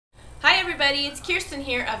everybody, it's Kirsten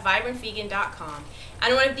here of VibrantVegan.com,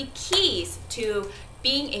 and one of the keys to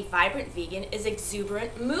being a vibrant vegan is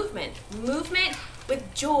exuberant movement. Movement with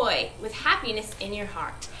joy, with happiness in your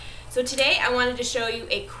heart. So today I wanted to show you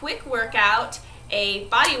a quick workout, a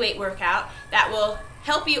body weight workout that will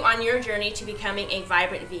help you on your journey to becoming a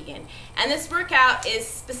vibrant vegan. And this workout is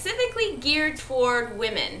specifically geared toward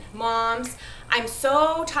women, moms. I'm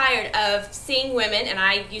so tired of seeing women, and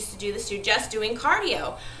I used to do this too, just doing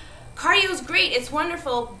cardio. Cardio is great, it's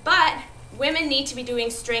wonderful, but women need to be doing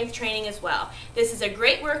strength training as well. This is a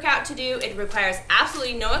great workout to do. It requires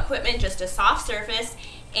absolutely no equipment, just a soft surface,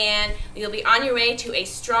 and you'll be on your way to a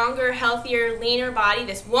stronger, healthier, leaner body.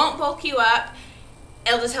 This won't bulk you up.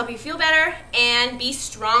 It'll just help you feel better and be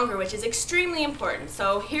stronger, which is extremely important.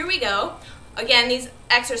 So here we go. Again, these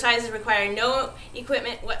exercises require no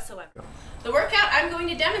equipment whatsoever. The workout I'm going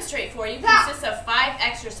to demonstrate for you consists of 5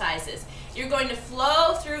 exercises. You're going to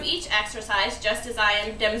flow through each exercise just as I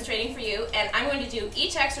am demonstrating for you, and I'm going to do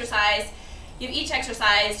each exercise, give each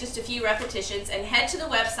exercise just a few repetitions, and head to the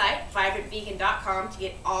website, VibrantVegan.com, to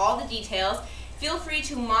get all the details. Feel free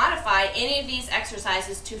to modify any of these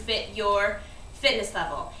exercises to fit your fitness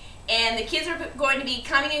level. And the kids are going to be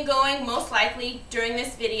coming and going most likely during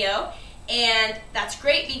this video, and that's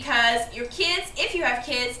great because your kids, if you have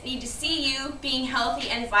kids, need to see you being healthy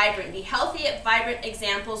and vibrant. Be healthy and vibrant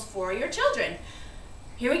examples for your children.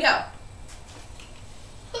 Here we go.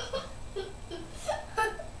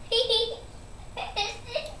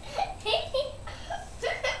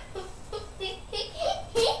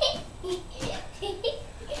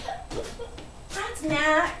 That's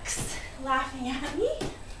Max laughing at me.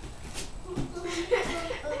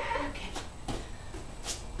 Okay.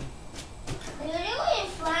 You're really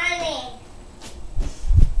funny.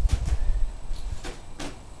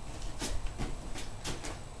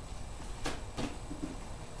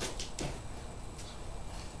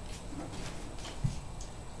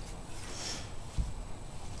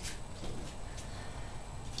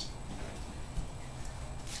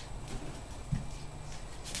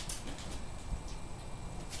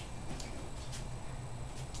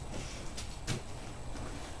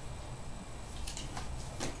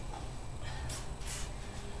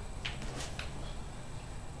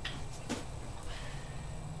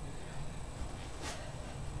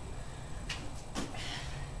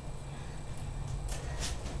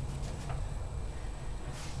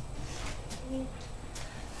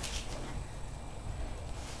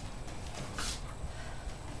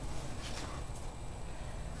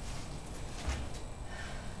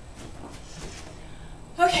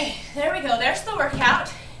 Okay, there we go. There's the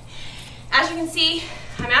workout. As you can see,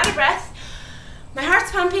 I'm out of breath. My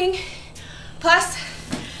heart's pumping. Plus,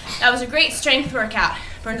 that was a great strength workout.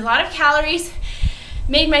 Burned a lot of calories,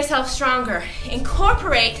 made myself stronger.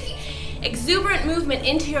 Incorporate exuberant movement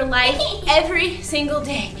into your life every single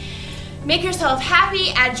day. Make yourself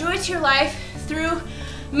happy, add joy to your life through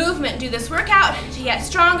movement. Do this workout to get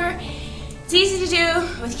stronger. It's easy to do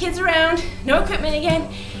with kids around, no equipment again.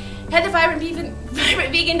 Head to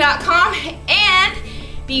VibrantVegan.com and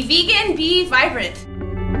be vegan, be vibrant.